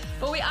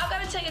 but we are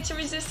gonna take it to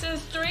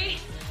resistance 3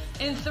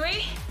 in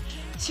 3,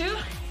 2,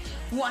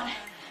 1.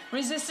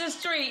 Resistance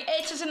 3,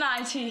 80 to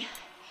 90.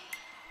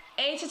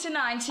 80 to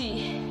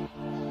 90.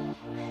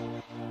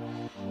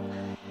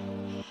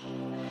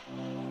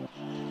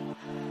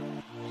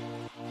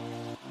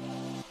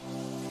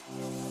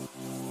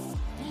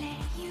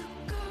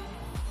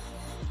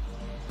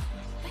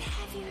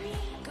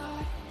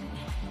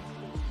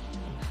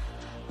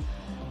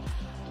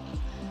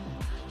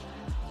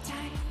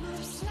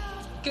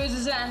 Good,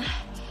 Suzanne.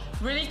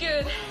 Really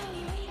good.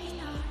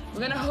 We're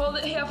gonna hold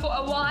it here for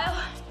a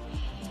while.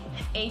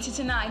 80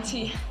 to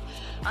 90.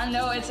 I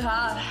know it's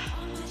hard.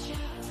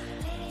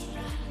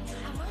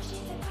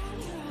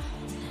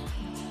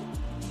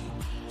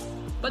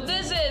 But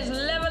this is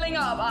leveling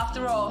up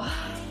after all.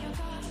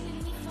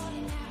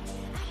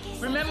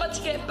 Remember,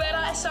 to get better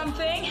at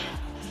something,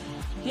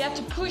 you have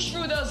to push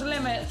through those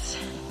limits.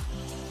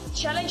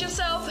 Challenge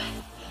yourself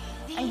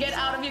and get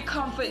out of your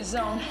comfort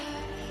zone.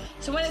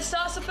 So when it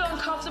starts to feel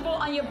uncomfortable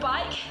on your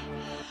bike,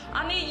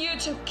 I need you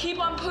to keep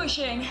on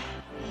pushing.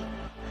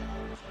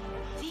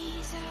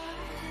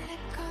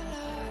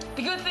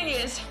 The good thing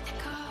is,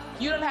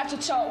 you don't have to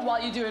talk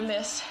while you're doing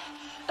this.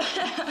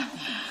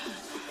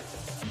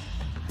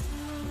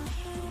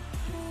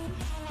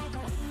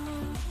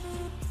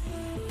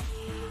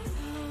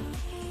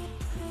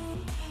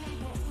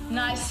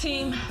 Nice,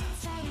 team.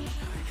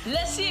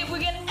 Let's see if we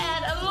can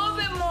add a little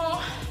bit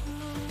more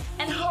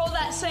and hold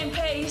that same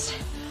pace.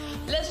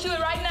 Let's do it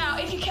right now.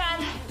 If you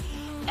can,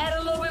 add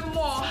a little bit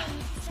more.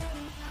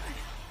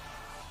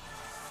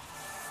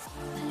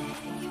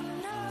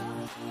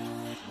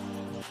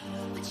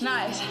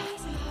 Nice.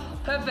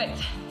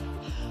 Perfect.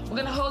 We're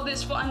gonna hold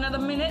this for another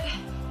minute.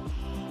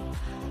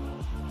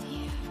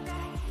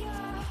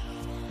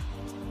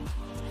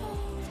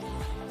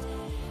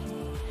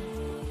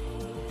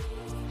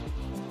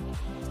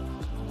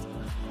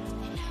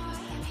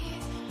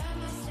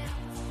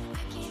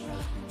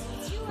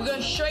 We're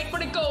going straight for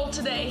the goal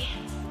today.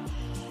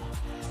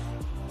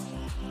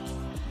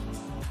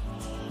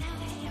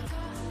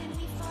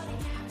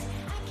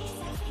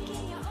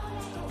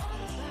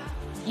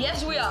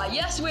 Yes, we are.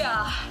 Yes, we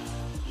are.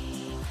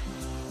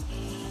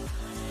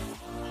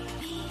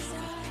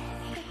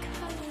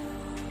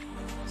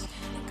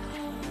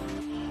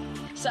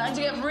 Starting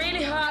to get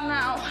really hard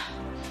now.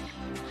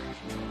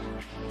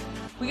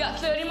 We got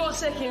 30 more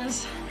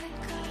seconds.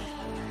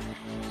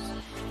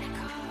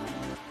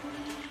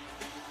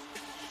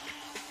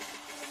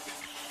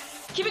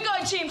 Keep it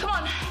going, team, come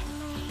on.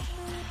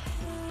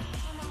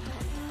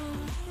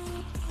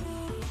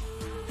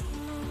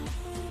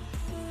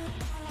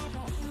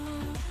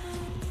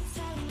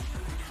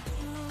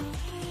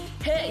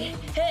 Hey,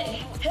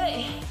 hey,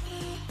 hey.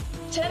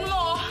 10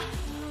 more.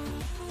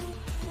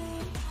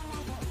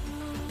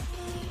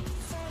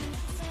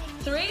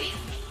 3,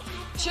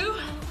 2,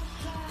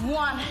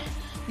 1.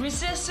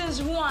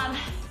 Resistance 1.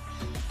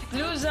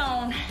 Blue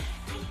zone.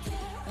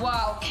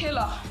 Wow,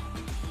 killer.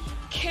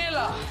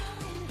 Killer.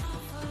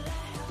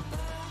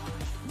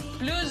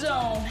 Blue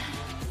zone,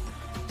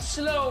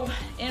 slow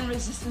in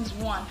resistance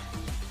 1.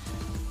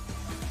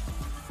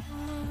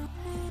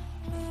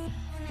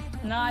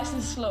 Nice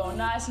and slow,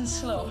 nice and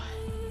slow.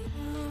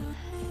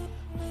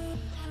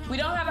 We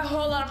don't have a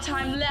whole lot of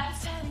time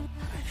left,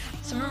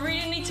 so we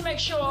really need to make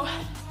sure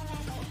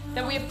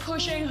that we are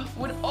pushing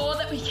with all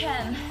that we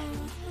can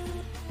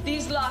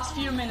these last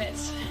few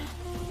minutes.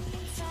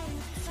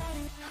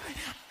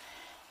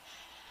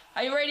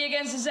 Are you ready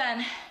again,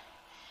 Suzanne?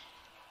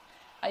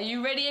 Are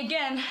you ready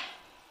again?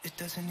 It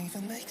doesn't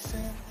even make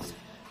sense.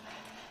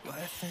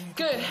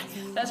 Good.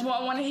 That's what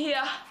I want to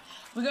hear.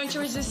 We're going to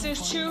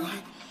resistance 2.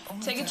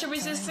 Take it to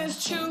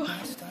resistance 2.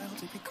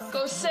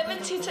 Go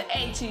 70 to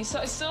 80.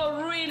 So it's still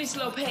a really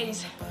slow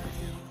pace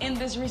in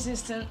this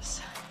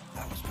resistance.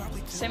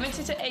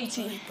 70 to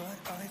 80.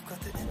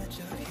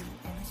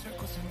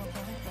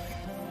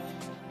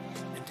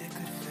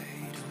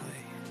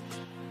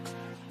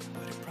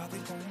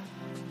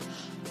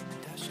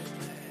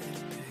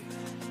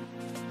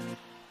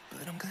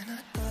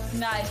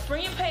 Nice.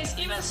 Bring your pace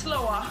even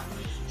slower.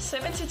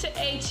 70 to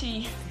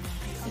 80.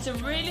 It's a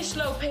really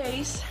slow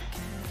pace.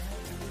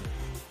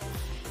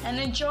 And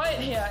enjoy it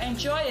here,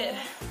 enjoy it.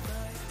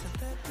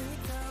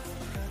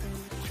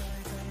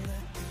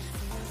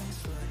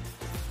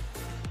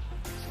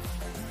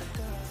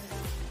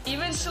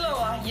 Even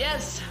slower,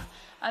 yes.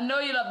 I know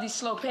you love these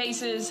slow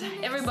paces.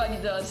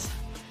 Everybody does.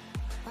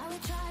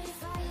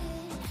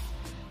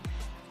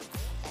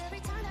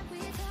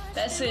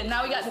 That's it,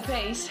 now we got the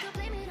pace.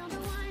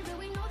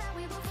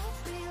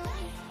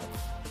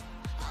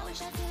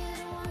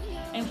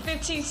 In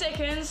 15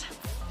 seconds,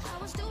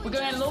 we're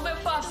going a little bit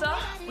faster.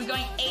 We're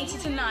going 80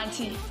 to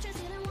 90.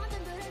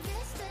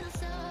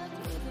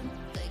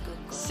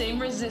 Same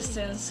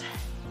resistance.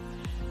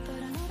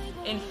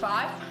 In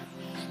 5,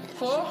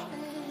 4,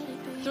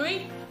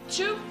 3,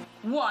 2,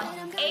 1.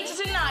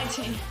 80 to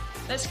 90.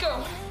 Let's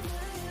go.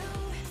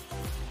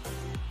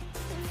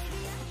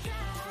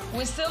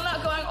 We're still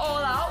not going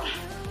all out,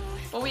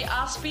 but we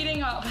are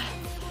speeding up.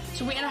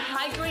 So we're in a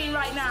high green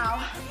right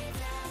now.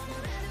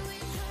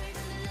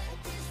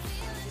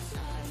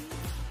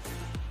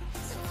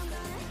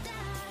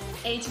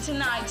 $80 to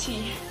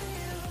 $90.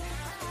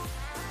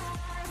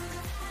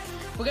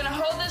 We're gonna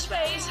hold this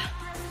pace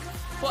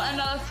for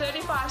another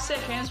 35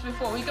 seconds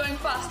before we're going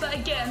faster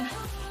again.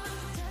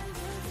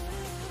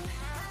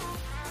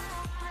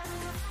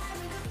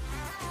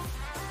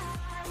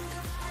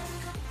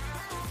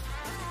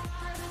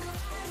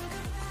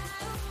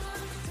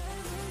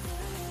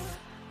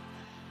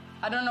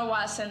 I don't know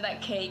why I sent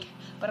that cake,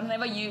 but I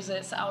never use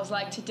it, so I was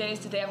like, today's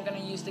the day I'm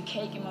gonna use the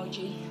cake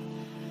emoji.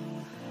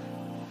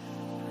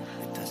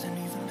 It doesn't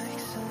even make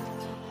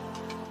sense.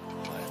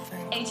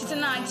 80 to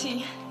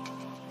 90.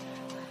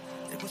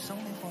 It was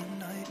only one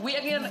night. We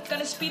are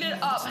gonna speed it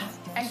up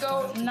and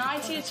go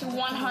 90 to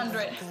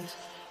 100.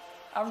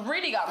 I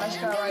really got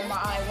mascara in my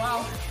eye,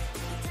 wow.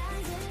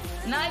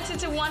 90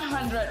 to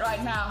 100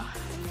 right now.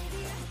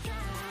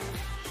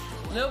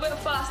 A little bit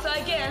faster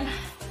again.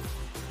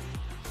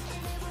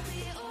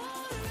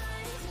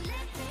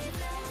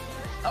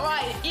 All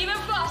right, even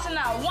faster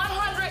now.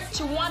 100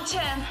 to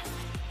 110.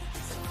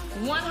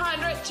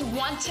 100 to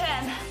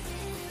 110.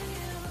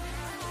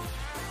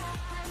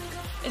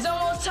 It's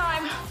almost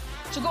time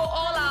to go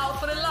all out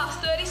for the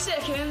last 30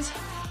 seconds.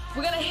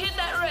 We're gonna hit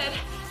that red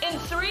in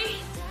 3,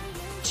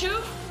 2,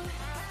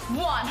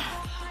 1.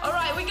 All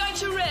right, we're going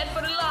to red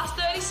for the last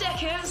 30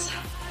 seconds.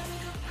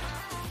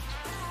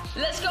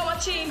 Let's go, my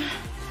team.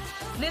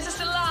 This is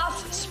the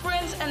last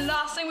sprint and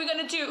last thing we're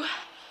gonna do.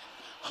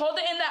 Hold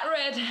it in that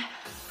red.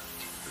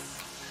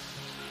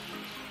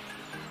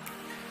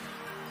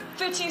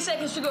 15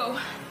 seconds to go.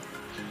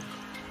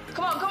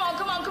 Come on, come on,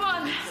 come on, come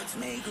on.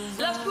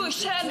 Let's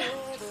push. 10,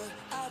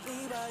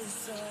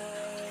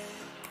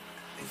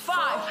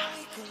 5,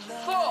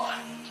 4,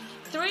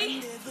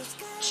 3,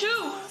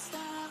 2,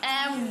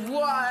 and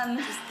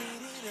 1.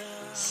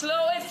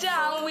 Slow it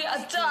down, we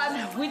are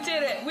done. We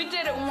did it. We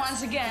did it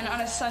once again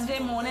on a Sunday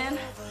morning.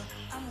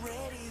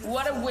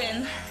 What a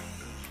win.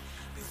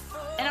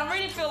 And I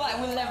really feel like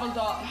we leveled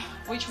up,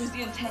 which was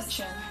the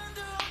intention.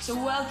 So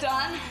well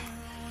done.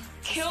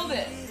 Killed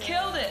it,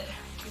 killed it.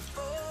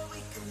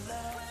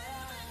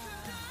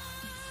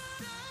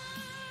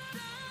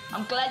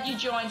 I'm glad you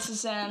joined,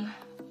 Suzanne.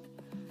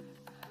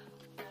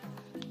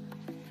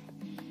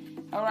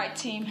 All right,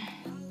 team.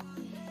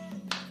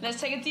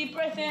 Let's take a deep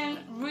breath in,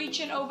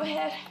 reaching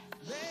overhead.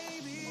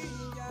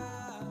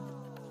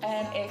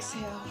 And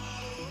exhale.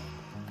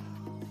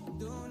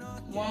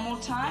 One more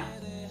time.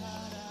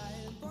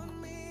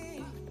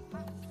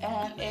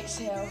 And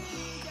exhale.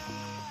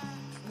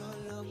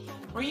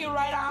 Bring your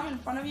right arm in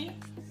front of you,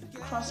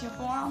 cross your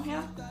forearm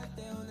here,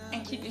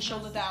 and keep your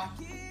shoulder down.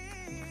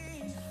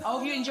 I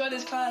hope you enjoyed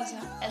this class.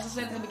 As I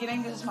said in the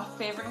beginning, this is my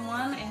favorite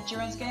one,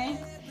 endurance game.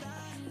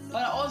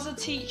 But I also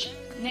teach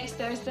next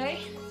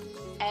Thursday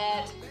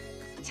at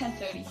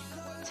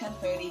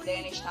 10:30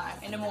 Danish time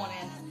in the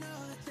morning.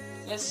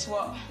 Let's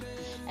swap.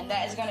 And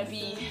that is gonna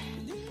be,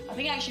 I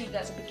think actually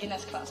that's a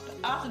beginner's class, but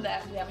after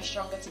that we have a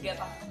stronger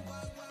together.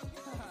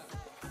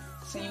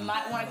 So you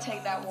might want to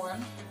take that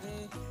one.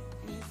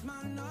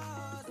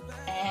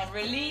 And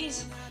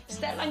release.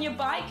 Step on your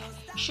bike,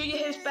 shoot your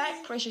hips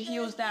back, press your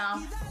heels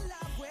down.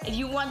 If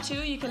you want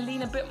to, you can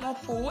lean a bit more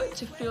forward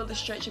to feel the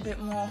stretch a bit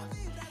more.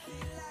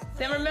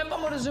 Then remember,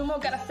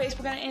 Motosumo got a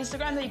Facebook and an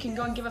Instagram that you can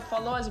go and give a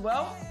follow as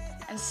well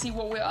and see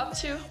what we're up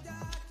to.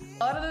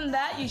 Other than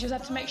that, you just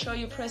have to make sure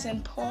you're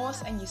pressing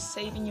pause and you're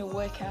saving your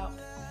workout.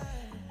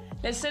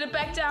 Let's sit it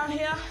back down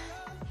here.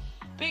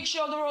 Big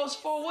shoulder rolls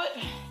forward,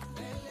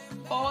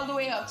 all the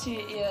way up to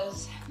your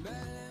ears.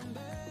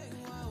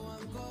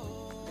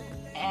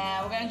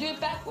 And we're gonna do it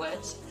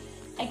backwards.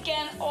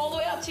 Again, all the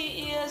way up to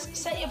your ears.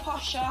 Set your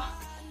posture.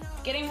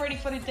 Getting ready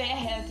for the day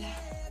ahead.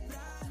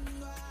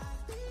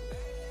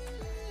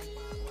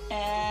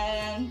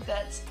 And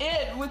that's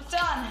it. We're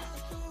done.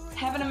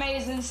 Have an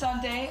amazing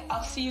Sunday.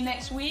 I'll see you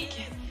next week.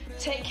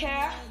 Take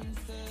care.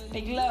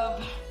 Big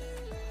love.